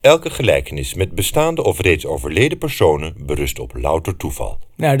Elke gelijkenis met bestaande of reeds overleden personen berust op louter toeval.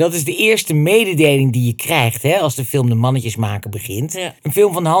 Nou, dat is de eerste mededeling die je krijgt als de film De Mannetjesmaker begint. Ja. Een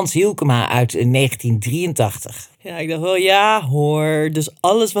film van Hans Hielkema uit 1983. Ja, ik dacht wel, ja hoor. Dus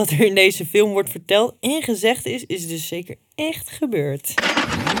alles wat er in deze film wordt verteld en gezegd is dus zeker echt gebeurd.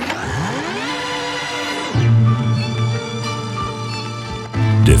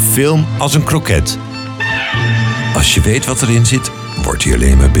 De film als een kroket. Als je weet wat erin zit, wordt hij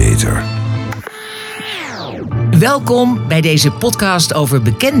alleen maar beter. Welkom bij deze podcast over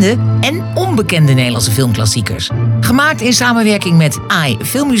bekende en onbekende Nederlandse filmklassiekers. Gemaakt in samenwerking met AI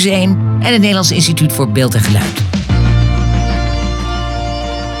Filmmuseum en het Nederlandse Instituut voor Beeld en Geluid.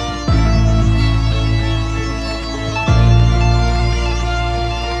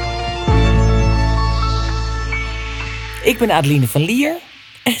 Ik ben Adeline van Lier.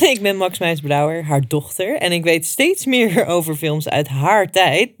 En ik ben Max Meijs-Brouwer, haar dochter. En ik weet steeds meer over films uit haar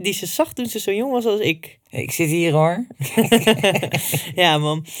tijd die ze zag toen ze zo jong was als ik. Ik zit hier hoor. Ja,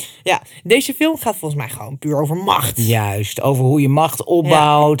 man. Ja, deze film gaat volgens mij gewoon puur over macht. Juist, over hoe je macht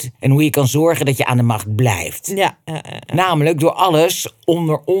opbouwt en hoe je kan zorgen dat je aan de macht blijft. Ja. Namelijk door alles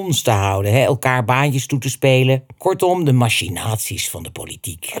onder ons te houden, elkaar baantjes toe te spelen. Kortom, de machinaties van de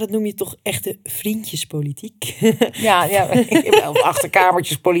politiek. Maar dat noem je toch echte vriendjespolitiek? Ja, of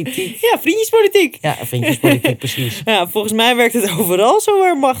achterkamertjespolitiek. Ja, vriendjespolitiek. Ja, vriendjespolitiek, precies. Ja, volgens mij werkt het overal zo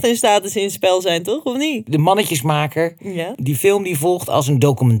waar macht en status in spel zijn, toch? Of niet? De Mannetjesmaker, ja. Die film die volgt als een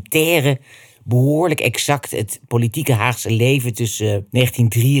documentaire behoorlijk exact het politieke Haagse leven tussen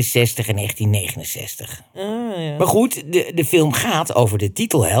 1963 en 1969. Ja. Maar goed, de film gaat over de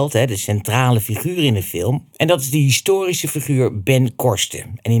titelheld, de centrale figuur in de film. En dat is de historische figuur Ben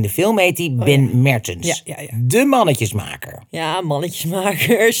Korsten. En in de film heet hij Ben Mertens. Ja. De Mannetjesmaker. Ja,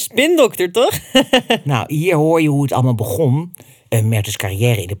 Mannetjesmaker, spindokter toch? Nou, hier hoor je hoe het allemaal begon. Mertens'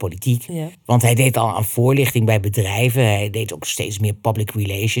 carrière in de politiek. Ja. Want hij deed al aan voorlichting bij bedrijven. Hij deed ook steeds meer public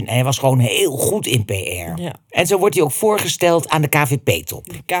relation. En hij was gewoon heel goed in PR. Ja. En zo wordt hij ook voorgesteld aan de KVP-top.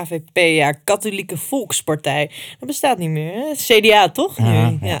 De KVP, ja, Katholieke Volkspartij. Dat bestaat niet meer, hè? CDA, toch?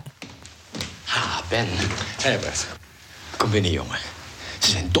 Ja. Ben. Herbert. Kom binnen, jongen.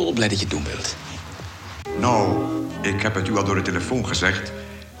 Ze zijn dolblij dat je het doen wilt. Nou, ik heb het u al door de telefoon gezegd.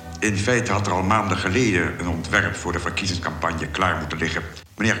 In feite had er al maanden geleden een ontwerp voor de verkiezingscampagne klaar moeten liggen.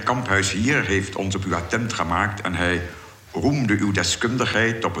 Meneer Kamphuis hier heeft ons op u attent gemaakt en hij roemde uw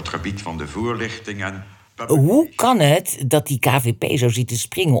deskundigheid op het gebied van de voorlichting en... Hoe kan het dat die KVP zo ziet te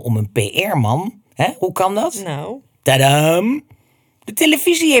springen om een PR-man? Hoe kan dat? Nou? Tadam! De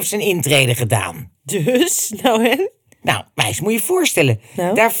televisie heeft zijn intrede gedaan. Dus? Nou en? Nou, meis, moet je je voorstellen.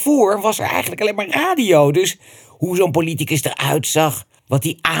 Nou? Daarvoor was er eigenlijk alleen maar radio. Dus hoe zo'n politicus eruit zag, wat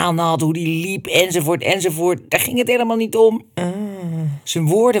hij aan had, hoe die liep, enzovoort. Daar ging het helemaal niet om. Zijn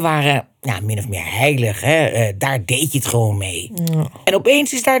woorden waren min of meer heilig. Daar deed je het gewoon mee. En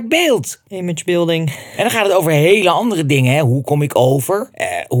opeens is daar het beeld. Imagebuilding. En dan gaat het over hele andere dingen. Hoe kom ik over?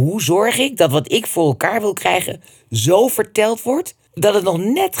 Hoe zorg ik dat wat ik voor elkaar wil krijgen zo verteld wordt dat het nog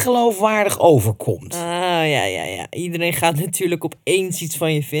net geloofwaardig overkomt. Ja. Iedereen gaat natuurlijk opeens iets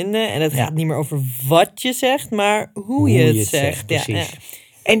van je vinden. En het gaat niet meer over wat je zegt, maar hoe je het zegt. Precies. Ja.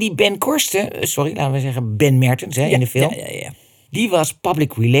 En die Ben Korsten, laten we zeggen Ben Mertens in de film. Ja. Die was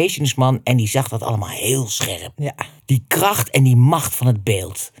public relations man en die zag dat allemaal heel scherp. Ja. Die kracht en die macht van het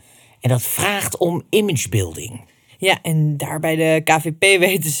beeld. En dat vraagt om imagebuilding. Ja, en daar bij de KVP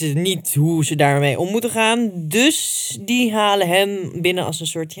weten ze niet hoe ze daarmee om moeten gaan. Dus die halen hem binnen als een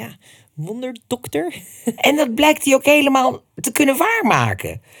soort, wonderdokter. En dat blijkt hij ook helemaal te kunnen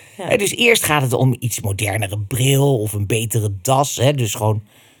waarmaken. Ja. Dus eerst gaat het om iets modernere bril of een betere das. Dus gewoon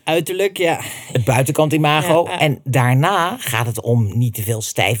uiterlijk, ja. Het buitenkant imago. Ja. En daarna gaat het om niet te veel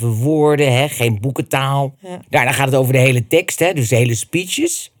stijve woorden, geen boekentaal. Ja. Daarna gaat het over de hele tekst, dus de hele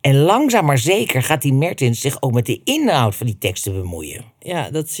speeches. En langzaam maar zeker gaat die Mertens zich ook met de inhoud van die teksten bemoeien. Ja,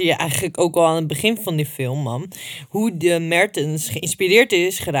 dat zie je eigenlijk ook al aan het begin van die film, man. Hoe de Mertens geïnspireerd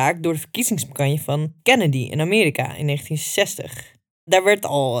is geraakt door de verkiezingscampagne van Kennedy in Amerika in 1960. Daar werd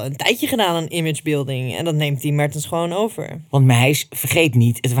al een tijdje gedaan aan imagebuilding. En dat neemt die Mertens gewoon over. Want meis, vergeet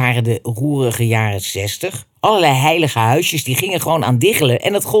niet, het waren de roerige jaren 60. Allerlei heilige huisjes, die gingen gewoon aan diggelen.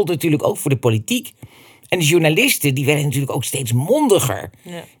 En dat gold natuurlijk ook voor de politiek. En de journalisten, die werden natuurlijk ook steeds mondiger.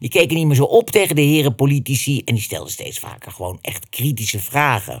 Ja. Die keken niet meer zo op tegen de heren politici. En die stelden steeds vaker gewoon echt kritische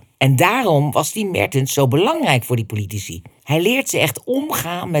vragen. En daarom was die Mertens zo belangrijk voor die politici. Hij leert ze echt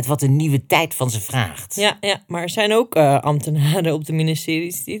omgaan met wat de nieuwe tijd van ze vraagt. Ja, maar er zijn ook ambtenaren op de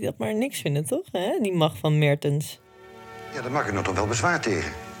ministeries die dat maar niks vinden, toch? Die macht van Mertens. Ja, daar maak ik nog toch wel bezwaar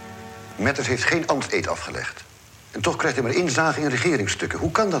tegen. Mertens heeft geen ambtseed afgelegd. En toch krijgt hij maar inzage in regeringsstukken.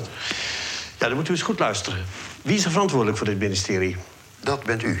 Hoe kan dat? Ja, dan moet u eens goed luisteren. Wie is er verantwoordelijk voor dit ministerie? Dat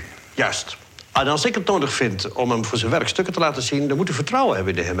bent u. Juist. En als ik het nodig vind om hem voor zijn werk stukken te laten zien... dan moet u vertrouwen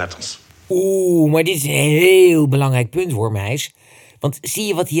hebben in de heer Mertens. Oeh, maar dit is een heel belangrijk punt, hoor, meis. Want zie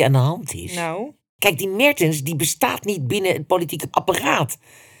je wat hier aan de hand is? Nou? Kijk, die Mertens die bestaat niet binnen het politieke apparaat.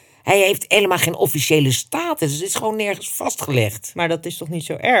 Hij heeft helemaal geen officiële status. Het is gewoon nergens vastgelegd. Maar dat is toch niet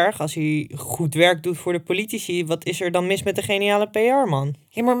zo erg als hij goed werk doet voor de politici? Wat is er dan mis met de geniale PR-man?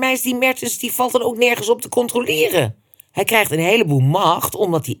 Ja, maar meis, die Mertens die valt dan ook nergens op te controleren. Hij krijgt een heleboel macht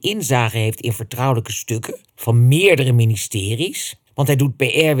omdat hij inzage heeft in vertrouwelijke stukken van meerdere ministeries. Want hij doet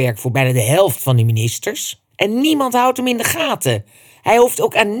PR-werk voor bijna de helft van de ministers. En niemand houdt hem in de gaten. Hij hoeft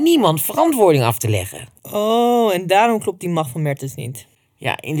ook aan niemand verantwoording af te leggen. Oh, en daarom klopt die macht van Mertens niet.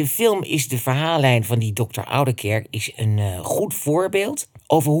 Ja, in de film is de verhaallijn van die dokter Oudekerk is een goed voorbeeld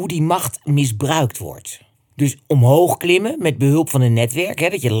over hoe die macht misbruikt wordt. Dus omhoog klimmen met behulp van een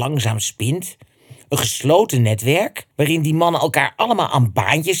netwerk, dat je langzaam spint. Een gesloten netwerk waarin die mannen elkaar allemaal aan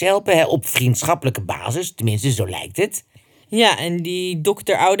baantjes helpen op vriendschappelijke basis. Tenminste, zo lijkt het. Ja, en die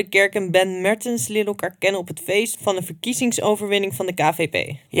dokter Oudekerk en Ben Mertens leren elkaar kennen op het feest van de verkiezingsoverwinning van de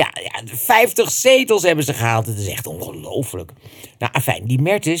KVP. Ja, 50 zetels hebben ze gehaald. Het is echt ongelooflijk. Nou, afijn, die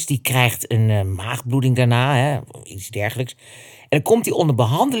Mertens die krijgt een maagbloeding daarna, iets dergelijks. En dan komt hij onder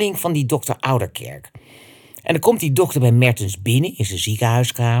behandeling van die dokter Oudekerk. En dan komt die dokter bij Mertens binnen in zijn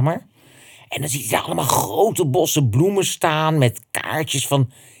ziekenhuiskamer. En dan ziet hij daar allemaal grote bossen bloemen staan met kaartjes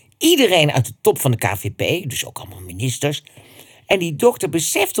van iedereen uit de top van de KVP, dus ook allemaal ministers. En die dokter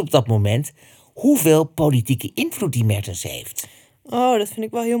beseft op dat moment hoeveel politieke invloed die Mertens heeft. Oh, dat vind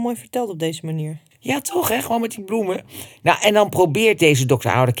ik wel heel mooi verteld op deze manier. Ja, toch, gewoon met die bloemen. Nou, en dan probeert deze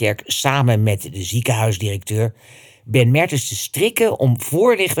dokter Oudekerk samen met de ziekenhuisdirecteur Ben Mertens te strikken om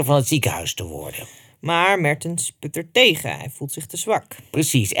voorlichter van het ziekenhuis te worden. Maar Mertens put er tegen. Hij voelt zich te zwak.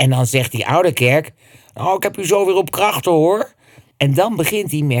 Precies. En dan zegt die Oudekerk: "Oh, ik heb u zo weer op krachten, hoor." En dan begint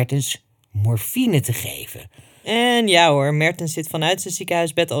die Mertens morfine te geven. En ja hoor, Mertens zit vanuit zijn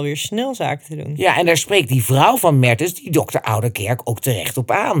ziekenhuisbed alweer snel zaken te doen. Ja, en daar spreekt die vrouw van Mertens, die dokter Oudekerk, ook terecht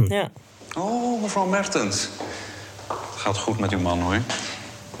op aan. Ja. Oh, mevrouw Mertens. Gaat goed met uw man, hoor.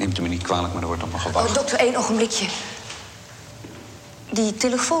 Neemt u me niet kwalijk, maar er wordt op me gewacht. Oh, dokter, 1 ogenblikje. Die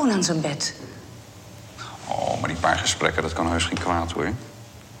telefoon aan zijn bed. Oh, maar die paar gesprekken, dat kan heus geen kwaad, hoor.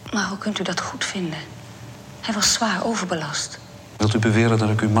 Maar hoe kunt u dat goed vinden? Hij was zwaar overbelast. Wilt u beweren dat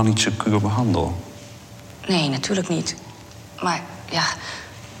ik uw man niet secuur behandel? Nee, natuurlijk niet. Maar, ja...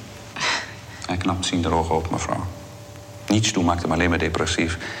 Hij knapt zien de ogen op, mevrouw. Niets doen maakt hem alleen maar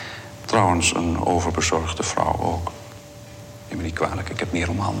depressief. Trouwens, een overbezorgde vrouw ook. Neem me niet kwalijk, ik heb meer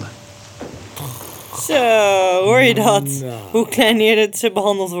om handen. Zo, hoor je dat? Hoe kleineerd ze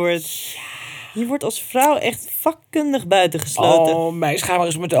behandeld wordt. Je wordt als vrouw echt vakkundig buitengesloten. Oh, meis, ga maar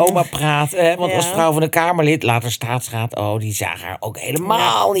eens met oma praten. Hè? Want Ja. als vrouw van een Kamerlid, later staatsraad... die zagen haar ook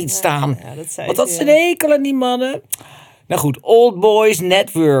helemaal niet staan. Ja, dat zei Want dat ze, is een hekel aan die mannen. Nou goed, Old Boys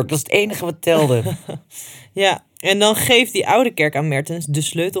Network, dat is het enige wat telde. Ja, en dan geeft die Oudekerk aan Mertens de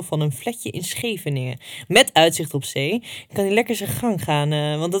sleutel van een flatje in Scheveningen. Met uitzicht op zee. Kan hij lekker zijn gang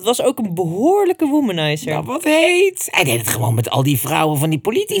gaan, want dat was ook een behoorlijke womanizer. Nou, wat heet. Hij deed het gewoon met al die vrouwen van die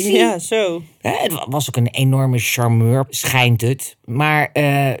politici. Ja, zo. Het was ook een enorme charmeur, schijnt het. Maar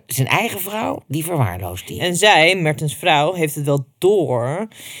zijn eigen vrouw, die verwaarloost hij. En zij, Mertens vrouw, heeft het wel door.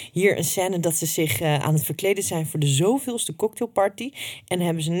 Hier een scène dat ze zich aan het verkleden zijn voor de zoveelste cocktailparty. En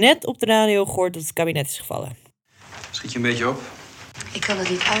hebben ze net op de radio gehoord dat het kabinet is gevallen. Schiet je een beetje op? Ik kan het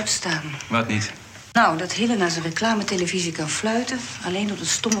niet uitstaan. Wat niet? Nou, dat Hille zijn reclametelevisie kan fluiten... alleen door het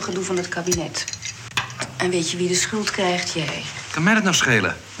stomme gedoe van het kabinet. En weet je wie de schuld krijgt? Jij. Kan mij dat nou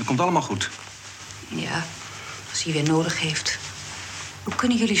schelen? Dat komt allemaal goed. Ja, als hij weer nodig heeft. Hoe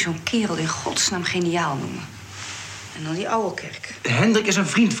kunnen jullie zo'n kerel in godsnaam geniaal noemen? En dan die Oudekerk. Hendrik is een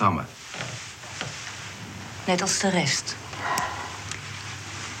vriend van me. Net als de rest.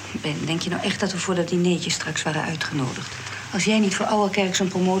 Ben, denk je nou echt dat we voor dat dineetje straks waren uitgenodigd? Als jij niet voor Oudekerk zijn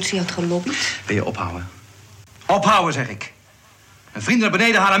promotie had gelobbyd? Wil je ophouden? Ophouden, zeg ik. Een vriend naar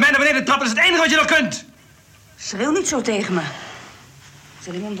beneden halen, mij naar beneden trappen... is het enige wat je nog kunt. Schreeuw niet zo tegen me. Het is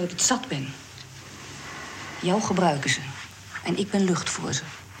alleen omdat ik het zat ben. Jou gebruiken ze. En ik ben lucht voor ze.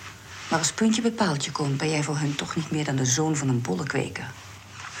 Maar als puntje bij paaltje komt... ben jij voor hun toch niet meer dan de zoon van een bollekweker.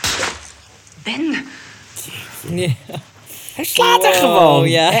 Ben! Ja. Hij slaat er gewoon.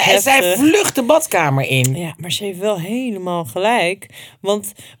 Ja, en zij vlucht de badkamer in. Ja, maar ze heeft wel helemaal gelijk.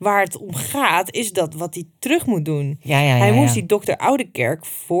 Want waar het om gaat, is dat wat hij terug moet doen. Hij moest die dokter Oudekerk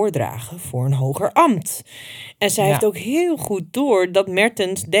voordragen voor een hoger ambt. En zij heeft ook heel goed door dat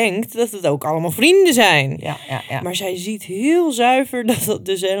Mertens denkt dat het ook allemaal vrienden zijn. Ja. Maar zij ziet heel zuiver dat dat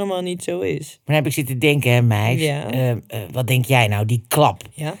dus helemaal niet zo is. Maar dan heb ik zitten denken, hè, meis. Wat denk jij nou? Die klap,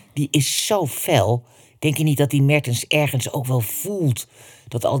 die is zo fel. Denk je niet dat die Mertens ergens ook wel voelt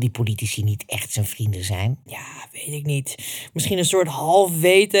dat al die politici niet echt zijn vrienden zijn? Ja, weet ik niet. Misschien een soort half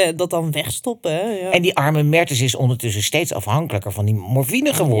weten dat dan wegstoppen. Hè? Ja. En die arme Mertens is ondertussen steeds afhankelijker van die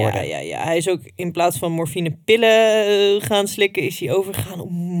morfine geworden. Ja. Hij is ook in plaats van morfinepillen gaan slikken, is hij overgegaan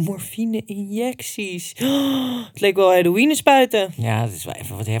op morfine-injecties. Het leek wel heroïne spuiten. Ja, dat is wel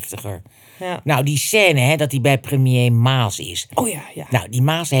even wat heftiger. Ja. Nou, die scène, hè, dat hij bij premier Maas is. Oh ja. Nou, die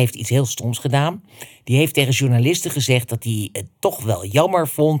Maas heeft iets heel stoms gedaan. Die heeft tegen journalisten gezegd dat hij het toch wel jammer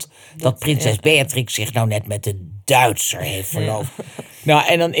vond dat prinses Beatrix zich nou net met de Duitser heeft verloofd. Nou,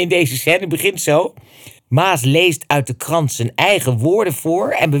 en dan in deze scène begint zo. Maas leest uit de krant zijn eigen woorden voor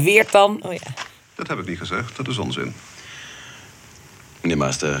en beweert dan... Oh ja. Dat heb ik niet gezegd, dat is onzin. Meneer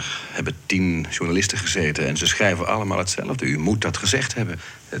Maas, er hebben 10 journalisten gezeten en ze schrijven allemaal hetzelfde. U moet dat gezegd hebben.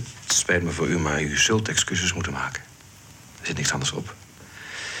 Het spijt me voor u, maar u zult excuses moeten maken. Er zit niks anders op.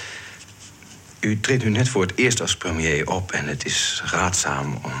 U treedt nu net voor het eerst als premier op en het is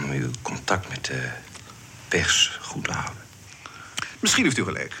raadzaam om uw contact met de pers goed te houden. Misschien heeft u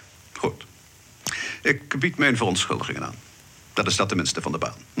gelijk. Goed. Ik bied mijn verontschuldigingen aan. Dat is dat tenminste van de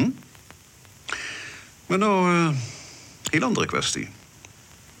baan. Maar nou, een heel andere kwestie.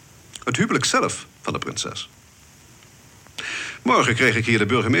 Het huwelijk zelf van de prinses. Morgen kreeg ik hier de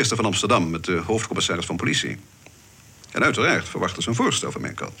burgemeester van Amsterdam met de hoofdcommissaris van politie. En uiteraard verwachten ze een voorstel van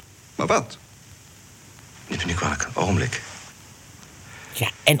mijn kant. Maar wat? Neemt u niet kwalijk, een ogenblik. Ja,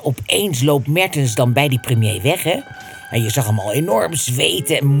 en opeens loopt Mertens dan bij die premier weg, hè? En je zag hem al enorm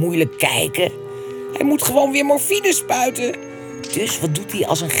zweten en moeilijk kijken. Hij moet gewoon weer morfine spuiten. Dus wat doet hij?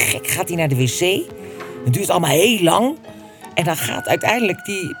 Als een gek gaat hij naar de wc. Het duurt allemaal heel lang. En dan gaat uiteindelijk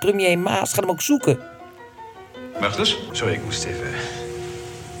die premier Maas hem ook zoeken. Wacht eens. Sorry, ik moest even...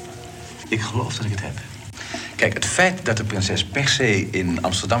 Ik geloof dat ik het heb. Kijk, het feit dat de prinses per se in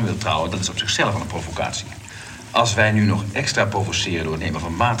Amsterdam wil trouwen... dat is op zichzelf al een provocatie. Als wij nu nog extra provoceren door het nemen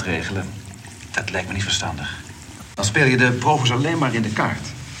van maatregelen... dat lijkt me niet verstandig. Dan speel je de provos alleen maar in de kaart.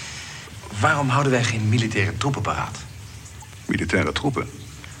 Waarom houden wij geen militaire troepen paraat? Militaire troepen?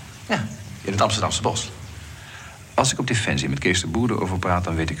 Ja, in het Amsterdamse bos. Als ik op Defensie met Kees de Boer erover praat...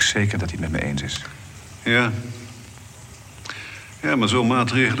 dan weet ik zeker dat hij het met me eens is. Ja. Ja, maar zo'n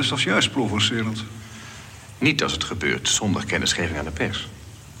maatregel is toch juist provocerend? Niet als het gebeurt zonder kennisgeving aan de pers.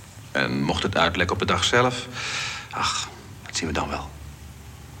 En mocht het uitlekken op de dag zelf... ach, dat zien we dan wel.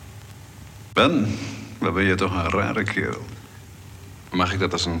 Ben, wat ben je toch een rare kerel. Mag ik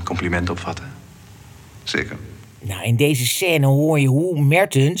dat als een compliment opvatten? Zeker. Nou, in deze scène hoor je hoe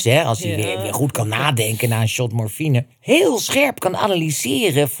Mertens, hè, als hij weer goed kan nadenken na een shot morfine... heel scherp kan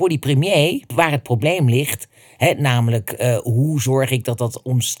analyseren voor die premier waar het probleem ligt. Hè, namelijk, hoe zorg ik dat dat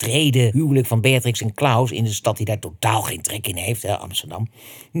omstreden huwelijk van Beatrix en Klaus... in de stad die daar totaal geen trek in heeft, hè, Amsterdam,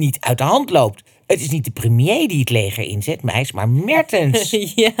 niet uit de hand loopt. Het is niet de premier die het leger inzet, meis, maar Mertens.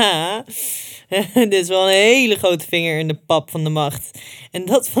 Ja, dit is wel een hele grote vinger in de pap van de macht. En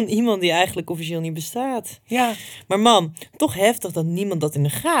dat van iemand die eigenlijk officieel niet bestaat. Ja. Maar mam, toch heftig dat niemand dat in de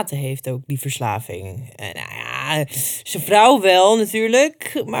gaten heeft, ook die verslaving. Nou ja, zijn vrouw wel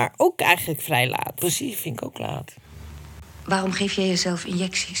natuurlijk, maar ook eigenlijk vrij laat. Precies, vind ik ook laat. Waarom geef jij jezelf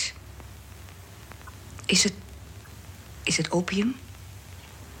injecties? Is het opium?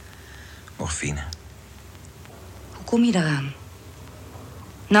 Morfine. Hoe kom je daaraan?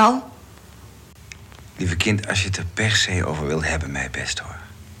 Nou? Lieve kind, als je het er per se over wil hebben, mij best hoor.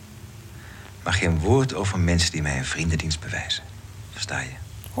 Maar geen woord over mensen die mij een vriendendienst bewijzen. Versta je?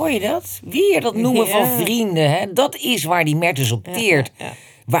 Hoor je dat? Weer dat noemen van vrienden, hè? Dat is waar die Mertens op teert. Ja.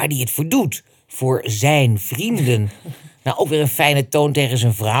 Waar die het voor doet. Voor zijn vrienden. Nou, ook weer een fijne toon tegen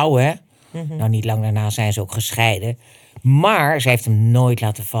zijn vrouw, hè? Nou, niet lang daarna zijn ze ook gescheiden. Maar ze heeft hem nooit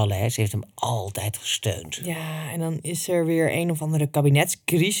laten vallen, hè? Ze heeft hem altijd gesteund. Ja, en dan is er weer een of andere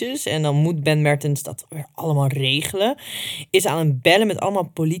kabinetscrisis. En dan moet Ben Mertens dat weer allemaal regelen. Is aan het bellen met allemaal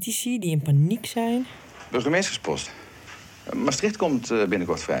politici die in paniek zijn. Burgemeesterspost. Maastricht komt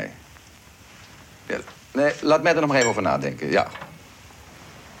binnenkort vrij. Ja, nee, laat mij er nog maar even over nadenken, ja.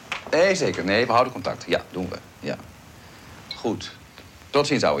 Nee, zeker. Nee, we houden contact. Ja, doen we. Ja. Goed. Tot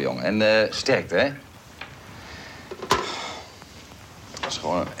ziens, ouwe jongen. En sterkte, hè? Dat is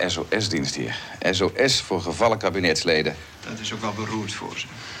gewoon een SOS-dienst hier. SOS voor gevallen kabinetsleden. Dat is ook wel beroerd voor ze.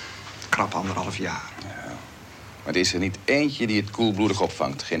 Krap 1,5 jaar. Ja. Maar er is er niet eentje die het koelbloedig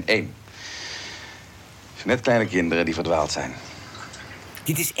opvangt. Geen één. Het zijn net kleine kinderen die verdwaald zijn.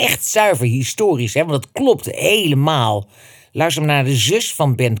 Dit is echt zuiver historisch, hè? Want dat klopt helemaal. Luister maar naar de zus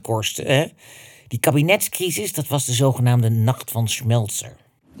van Ben Korsten. Hè? Die kabinetscrisis, dat was de zogenaamde Nacht van Schmelzer.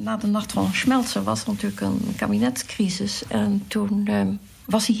 Na de Nacht van Schmelzer was er natuurlijk een kabinetscrisis. En toen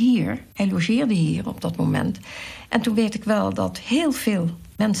was hij hier. Hij logeerde hier op dat moment. En toen weet ik wel dat heel veel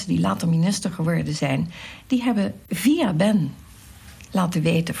mensen die later minister geworden zijn, die hebben via Ben laten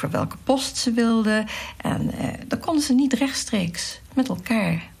weten voor welke post ze wilden. En dan konden ze niet rechtstreeks met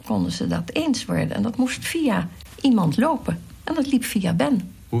elkaar konden ze dat eens worden. En dat moest via iemand lopen. En dat liep via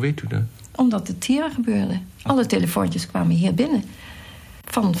Ben. Hoe weet u dat? Omdat het hier gebeurde. Alle telefoontjes kwamen hier binnen.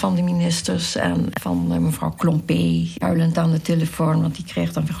 Van de ministers en van mevrouw Klompé. Huilend aan de telefoon, want die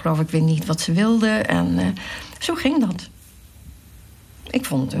kreeg dan geloof ik weer niet wat ze wilde. En zo ging dat. Ik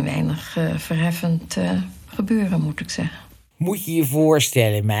vond het een weinig verheffend gebeuren, moet ik zeggen. Moet je je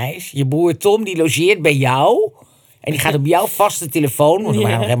voorstellen, meis. Je broer Tom die logeert bij jou. En die gaat op jouw vaste telefoon, want we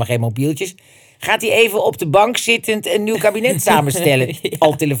hebben nog helemaal geen mobieltjes. Gaat hij even op de bank zittend een nieuw kabinet samenstellen.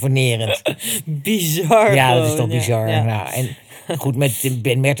 Al telefonerend. Bizar. Ja, dat is toch bizar. Ja. Nou, en goed, met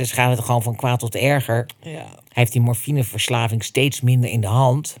Ben Mertens gaat het gewoon van kwaad tot erger. Ja. Hij heeft die morfineverslaving steeds minder in de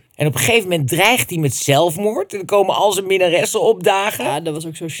hand. En op een gegeven moment dreigt hij met zelfmoord. En dan komen al zijn minnaressen opdagen. Ja, dat was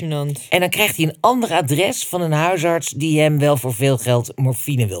ook zo gênant. En dan krijgt hij een ander adres van een huisarts die hem wel voor veel geld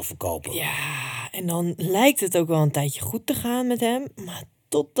morfine wil verkopen. Ja, en dan lijkt het ook wel een tijdje goed te gaan met hem. Maar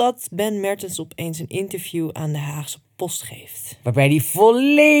totdat Ben Mertens opeens een interview aan de Haagse Post geeft. Waarbij hij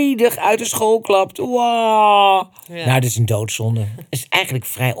volledig uit de school klapt. Wow. Ja. Nou, dat is een doodzonde. Dat is eigenlijk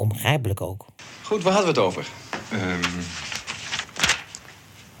vrij onbegrijpelijk ook. Goed, waar hadden we het over?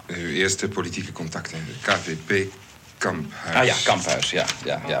 Uw eerste politieke contacten. KVP Kamphuis. Ah ja, Kamphuis,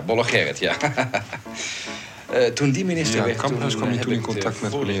 ja. Bolle Gerrit, ja. Toen die minister Ja, werd... Kamphuis kwam je toen in contact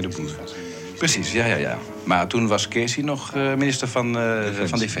met meneer de Boer. Precies, ja. Maar toen was Casey nog minister van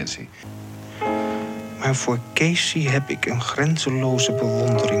Defensie. Maar voor Casey heb ik een grenzeloze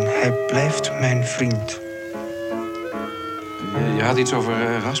bewondering. Hij blijft mijn vriend. Je had iets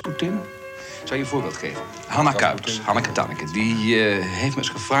over Rasputin? Zal je een voorbeeld geven? Hanna Kuipers, Hanneke Tanneke, die heeft me eens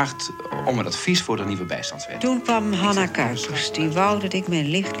gevraagd om een advies voor de nieuwe bijstandswet. Toen kwam Hanna Kuipers. Die wou dat ik mijn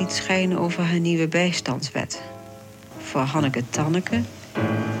licht liet schijnen over haar nieuwe bijstandswet. Voor Hanneke Tanneke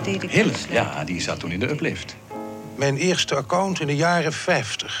deed ik... Hille, ja, die zat toen in de uplift. Mijn eerste account in de jaren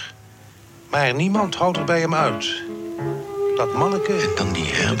 50. Maar niemand houdt het bij hem uit. Dat manneke... En dan die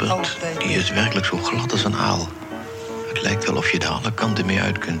Herbert, die is werkelijk zo glad als een aal. Het lijkt wel of je er alle kanten mee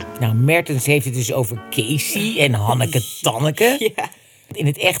uit kunt. Nou, Mertens heeft het dus over Casey en Hanneke Tanneke. Ja. In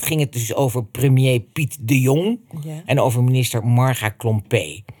het echt ging het dus over premier Piet de Jong. Ja. En over minister Marga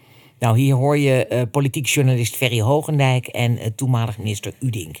Klompé. Nou, hier hoor je politiek journalist Ferry Hogendijk en toenmalig minister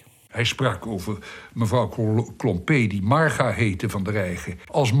Udink. Hij sprak over mevrouw Klompé, die Marga heette van der Eigen,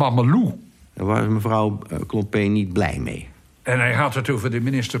 als Mameloe. Daar was mevrouw Klompé niet blij mee. En hij had het over de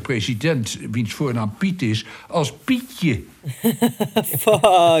minister-president, wiens voornaam Piet is, als Pietje.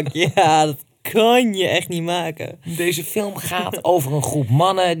 Fuck, ja, dat kan je echt niet maken. Deze film gaat over een groep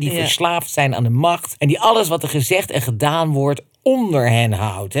mannen die verslaafd zijn aan de macht. En die alles wat er gezegd en gedaan wordt onder hen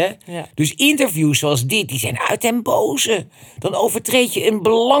houdt. Hè? Ja. Dus interviews zoals dit, die zijn uit den boze. Dan overtreed je een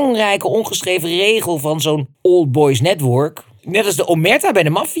belangrijke ongeschreven regel van zo'n old boys network. Net als de omerta bij de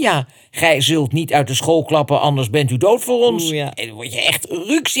maffia. Gij zult niet uit de school klappen, anders bent u dood voor ons. Ja. En dan word je echt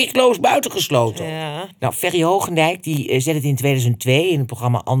rukzichtloos buitengesloten. Ja. Nou, Ferry Hogendijk die zet het in 2002 in het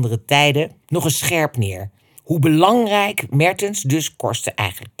programma Andere Tijden nog eens scherp neer. Hoe belangrijk Mertens dus Korsten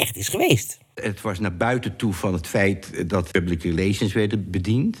eigenlijk echt is geweest. Het was naar buiten toe van het feit dat public relations werden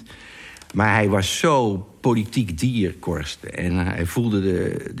bediend. Maar hij was zo politiek dier, Korsten. En hij voelde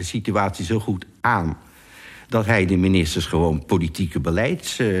de situatie zo goed aan dat hij de ministers gewoon politieke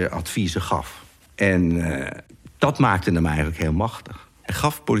beleidsadviezen gaf. En dat maakte hem eigenlijk heel machtig. Hij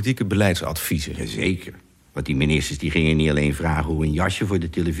gaf politieke beleidsadviezen. Jazeker. Want die ministers die gingen niet alleen vragen hoe een jasje voor de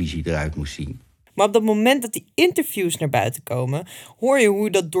televisie eruit moest zien. Maar op dat moment dat die interviews naar buiten komen, hoor je hoe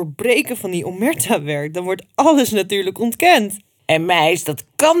dat doorbreken van die omerta werkt. Dan wordt alles natuurlijk ontkend. En meis, dat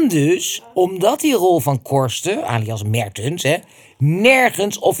kan dus omdat die rol van Korsten, alias Mertens,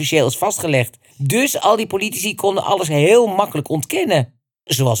 nergens officieel is vastgelegd. Dus al die politici konden alles heel makkelijk ontkennen.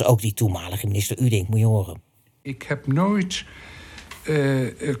 Zoals ook die toenmalige minister Udink, moet je horen. Ik heb nooit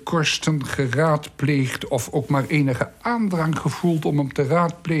Korsten geraadpleegd of ook maar enige aandrang gevoeld om hem te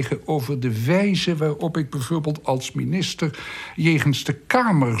raadplegen over de wijze waarop ik bijvoorbeeld als minister jegens de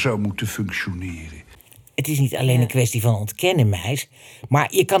Kamer zou moeten functioneren. Het is niet alleen een kwestie van ontkennen, meis. Maar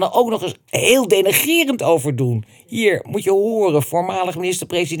je kan er ook nog eens heel denigrerend over doen. Hier, moet je horen, voormalig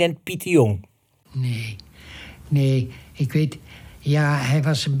minister-president Piet de Jong. Nee, ik weet... Ja, hij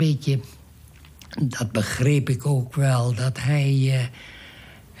was een beetje... Dat begreep ik ook wel, dat hij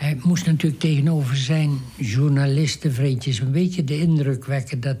moest natuurlijk tegenover zijn journalistenvriendjes een beetje de indruk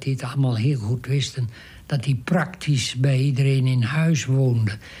wekken dat hij het allemaal heel goed wist en dat hij praktisch bij iedereen in huis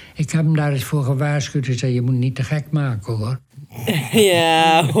woonde. Ik heb hem daar eens voor gewaarschuwd en zei, je moet niet te gek maken, hoor.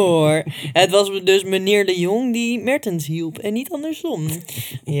 Ja, hoor. Het was dus meneer de Jong die Mertens hielp en niet andersom.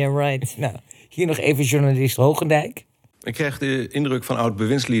 Yeah, right. Nou, hier nog even journalist Hogendijk. Ik krijg de indruk van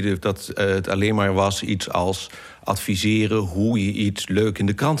oud-bewindslieden dat het alleen maar was iets als adviseren hoe je iets leuk in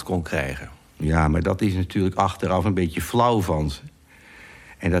de krant kon krijgen. Ja, maar dat is natuurlijk achteraf een beetje flauw van ze.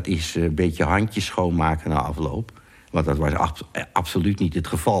 En dat is een beetje handjes schoonmaken na afloop. Want dat was absoluut niet het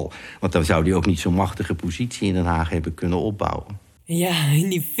geval. Want dan zou hij ook niet zo'n machtige positie in Den Haag hebben kunnen opbouwen. Ja, in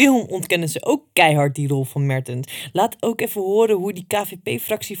die film ontkennen ze ook keihard die rol van Mertens. Laat ook even horen hoe die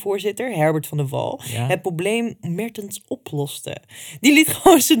KVP-fractievoorzitter, Herbert van der Wal, het probleem Mertens oploste. Die liet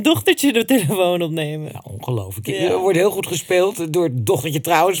gewoon zijn dochtertje de telefoon opnemen. Ja, ongelooflijk. Ja. Wordt heel goed gespeeld door het dochtertje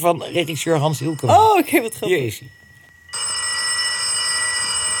trouwens van regisseur Hans Hilkema. Oh, oké, wat grappig. Hier is hij.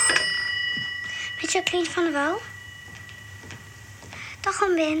 Met Jacqueline van der Wal? Dag,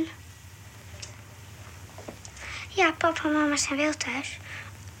 oom Ben. Ja, papa en mama zijn wel thuis.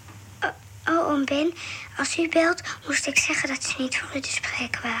 Oh, oom Ben, als u belt, moest ik zeggen dat ze niet voor u te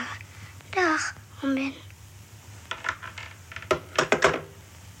spreken waren. Dag, oom Ben.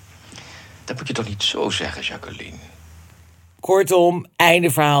 Dat moet je toch niet zo zeggen, Jacqueline? Kortom,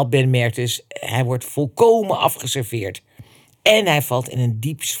 einde verhaal Ben Mertens. Hij wordt volkomen afgeserveerd. En hij valt in een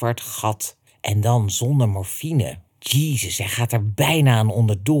diep zwart gat. En dan zonder morfine. Jezus, hij gaat er bijna aan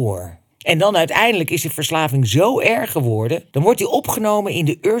onderdoor. En dan uiteindelijk is de verslaving zo erg geworden, dan wordt hij opgenomen in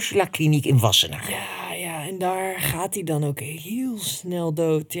de Ursula-kliniek in Wassenaar. Ja, en daar gaat hij dan ook heel snel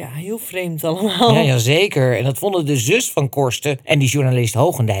dood. Ja, heel vreemd allemaal. Ja, zeker. En dat vonden de zus van Korsten en die journalist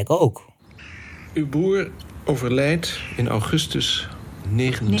Hogendijk ook. Uw broer overlijdt in augustus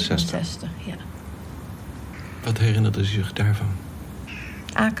 69. Ja. Wat herinnert u zich daarvan?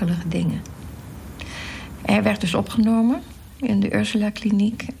 Akelige dingen. Hij werd dus opgenomen in de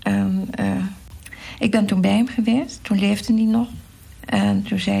Ursula-kliniek. En ik ben toen bij hem geweest. Toen leefde hij nog. En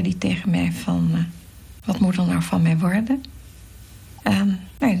toen zei hij tegen mij van... wat moet er nou van mij worden? En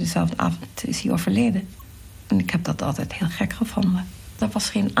dezelfde avond is hij overleden. En ik heb dat altijd heel gek gevonden. Daar was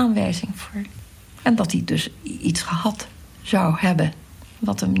geen aanwijzing voor. En dat hij dus iets gehad zou hebben...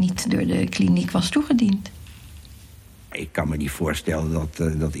 wat hem niet door de kliniek was toegediend. Ik kan me niet voorstellen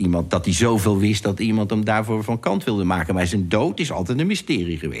dat hij zoveel wist... dat iemand hem daarvoor van kant wilde maken. Maar zijn dood is altijd een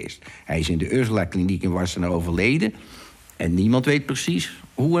mysterie geweest. Hij is in de Ursula-kliniek in Wassenaar overleden... en niemand weet precies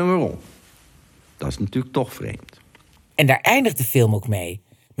hoe en waarom. Dat is natuurlijk toch vreemd. En daar eindigt de film ook mee.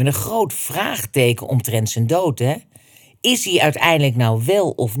 Met een groot vraagteken omtrent zijn dood, hè? Is hij uiteindelijk nou wel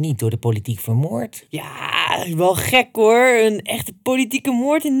of niet door de politiek vermoord? Ja, wel gek hoor. Een echte politieke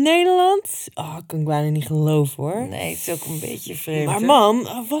moord in Nederland? Oh, kan ik bijna niet geloven hoor. Nee, het is ook een beetje vreemd. Maar mam,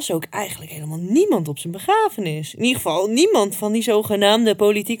 er was ook eigenlijk helemaal niemand op zijn begrafenis. In ieder geval niemand van die zogenaamde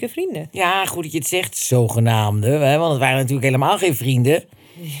politieke vrienden. Ja, goed dat je het zegt, zogenaamde. Hè? Want het waren natuurlijk helemaal geen vrienden.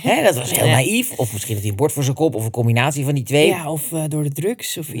 Hè, dat was heel naïef. Of misschien had hij een bord voor zijn kop of een combinatie van die twee. Ja, of door de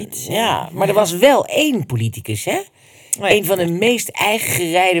drugs of iets. Ja, maar er was wel één politicus, hè? Een van de meest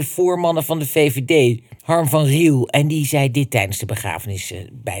eigengereide voormannen van de VVD, Harm van Riel. En die zei dit tijdens de begrafenis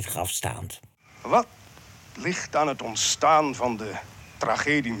bij het graf staand. Wat ligt aan het ontstaan van de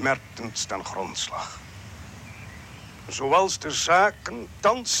tragedie Mertens ten grondslag? Zoals de zaken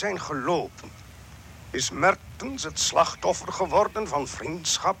thans zijn gelopen, is Mertens het slachtoffer geworden van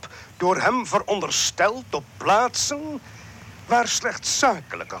vriendschap... door hem verondersteld op plaatsen waar slechts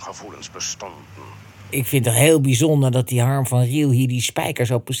zakelijke gevoelens bestonden. Ik vind het heel bijzonder dat die Harm van Riel hier die spijker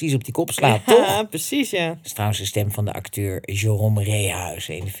zo precies op die kop slaat, toch? Ja, precies, ja. Dat is trouwens de stem van de acteur Jérôme Reehuis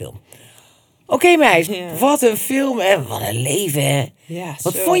in de film. Oké, meis, wat een film en wat een leven, hè? Ja,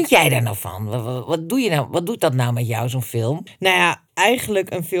 wat vond jij daar nou van? Wat doet dat nou met jou, zo'n film? Nou ja,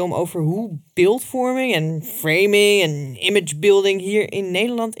 eigenlijk een film over hoe beeldvorming en framing en imagebuilding hier in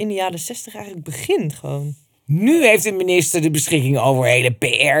Nederland in de jaren 60 eigenlijk begint gewoon. Nu heeft de minister de beschikking over hele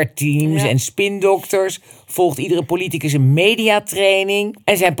PR-teams en spindokters. Volgt iedere politicus een mediatraining.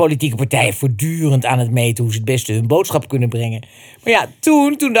 En zijn politieke partijen voortdurend aan het meten hoe ze het beste hun boodschap kunnen brengen. Maar ja,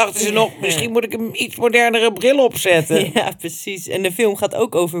 toen dachten ze nog, misschien moet ik een iets modernere bril opzetten. Ja, precies. En de film gaat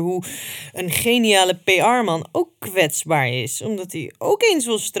ook over hoe een geniale PR-man ook kwetsbaar is. Omdat hij ook eens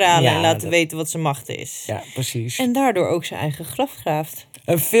wil stralen en laten weten wat zijn macht is. Ja, precies. En daardoor ook zijn eigen graf graaft.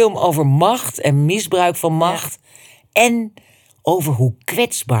 Een film over macht en misbruik van macht. Ja. En over hoe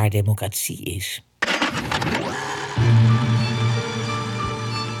kwetsbaar democratie is.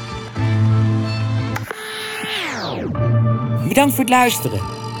 Bedankt voor het luisteren.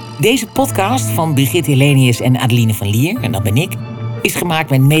 Deze podcast van Brigitte Helenius en Adeline van Lier, en dat ben ik, is gemaakt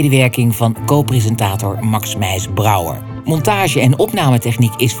met medewerking van co-presentator Max Meijs-Brouwer. Montage en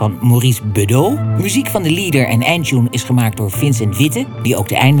opnametechniek is van Maurice Bedeau. Muziek van de leader en eindtune is gemaakt door Vincent Witte, die ook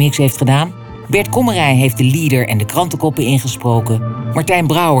de eindmix heeft gedaan. Bert Kommerij heeft de leader en de krantenkoppen ingesproken. Martijn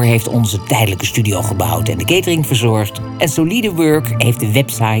Brouwer heeft onze tijdelijke studio gebouwd en de catering verzorgd. En Solide Work heeft de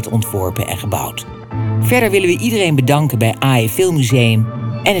website ontworpen en gebouwd. Verder willen we iedereen bedanken bij AE Filmmuseum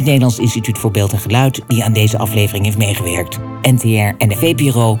en het Nederlands Instituut voor Beeld en Geluid, die aan deze aflevering heeft meegewerkt. NTR en de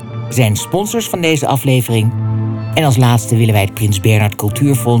VPRO zijn sponsors van deze aflevering. En als laatste willen wij het Prins Bernhard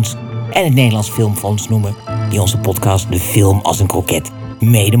Cultuurfonds en het Nederlands Filmfonds noemen, die onze podcast De Film als een Kroket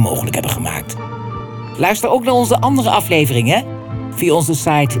mede mogelijk hebben gemaakt. Luister ook naar onze andere afleveringen via onze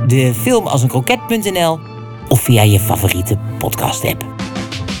site defilmasenkroket.nl of via je favoriete podcast-app.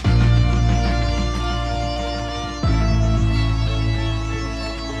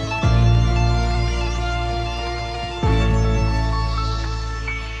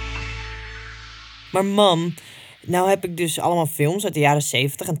 Maar mam, nou heb ik dus allemaal films uit de jaren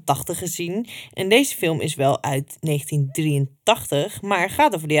 70 en 80 gezien. En deze film is wel uit 1983, maar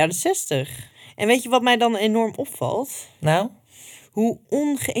gaat over de jaren 60. En weet je wat mij dan enorm opvalt? Nou? Hoe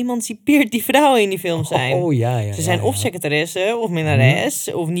ongeëmancipeerd die vrouwen in die film zijn. Oh, ja. Ze zijn of secretaresse of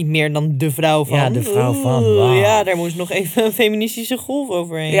minnares, of niet meer dan de vrouw van. Ja, de vrouw van. Wow. Ja, daar moest nog even een feministische golf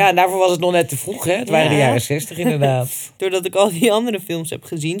overheen. Ja, daarvoor was het nog net te vroeg, hè? Het waren de jaren 60 inderdaad. Doordat ik al die andere films heb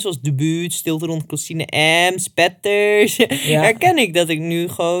gezien, zoals Debuut, Stilte rond Christine M, Spetters, herken ik dat ik nu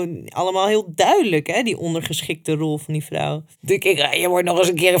gewoon allemaal heel duidelijk, hè, die ondergeschikte rol van die vrouw. Je wordt nog eens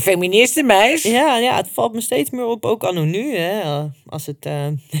een keer een feministenmeis. Ja, het valt me steeds meer op, ook anno nu, hè. Als het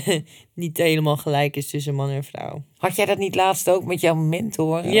niet helemaal gelijk is tussen man en vrouw. Had jij dat niet laatst ook met jouw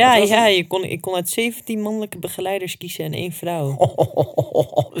mentor? Ja, ik kon uit 17 mannelijke begeleiders kiezen en 1 vrouw.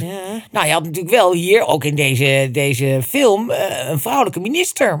 Ja. Nou, je had natuurlijk wel hier, ook in deze film, een vrouwelijke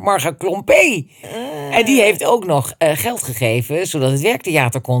minister, Marga Klompé. En die heeft ook nog geld gegeven, zodat het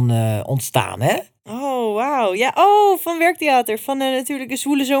werktheater kon ontstaan, hè? Oh, wauw. Ja, van werktheater. Van natuurlijk een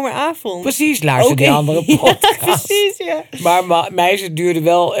zwoele zomeravond. Precies, luister die andere podcast. Ja, precies, ja. Maar meisje duurde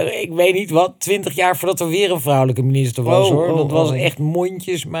wel, ik weet niet wat, 20 jaar voordat er weer een vrouwelijke minister was, hoor. Dat was echt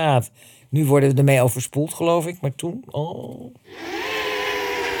mondjesmaat. Nu worden we ermee overspoeld, geloof ik. Maar toen,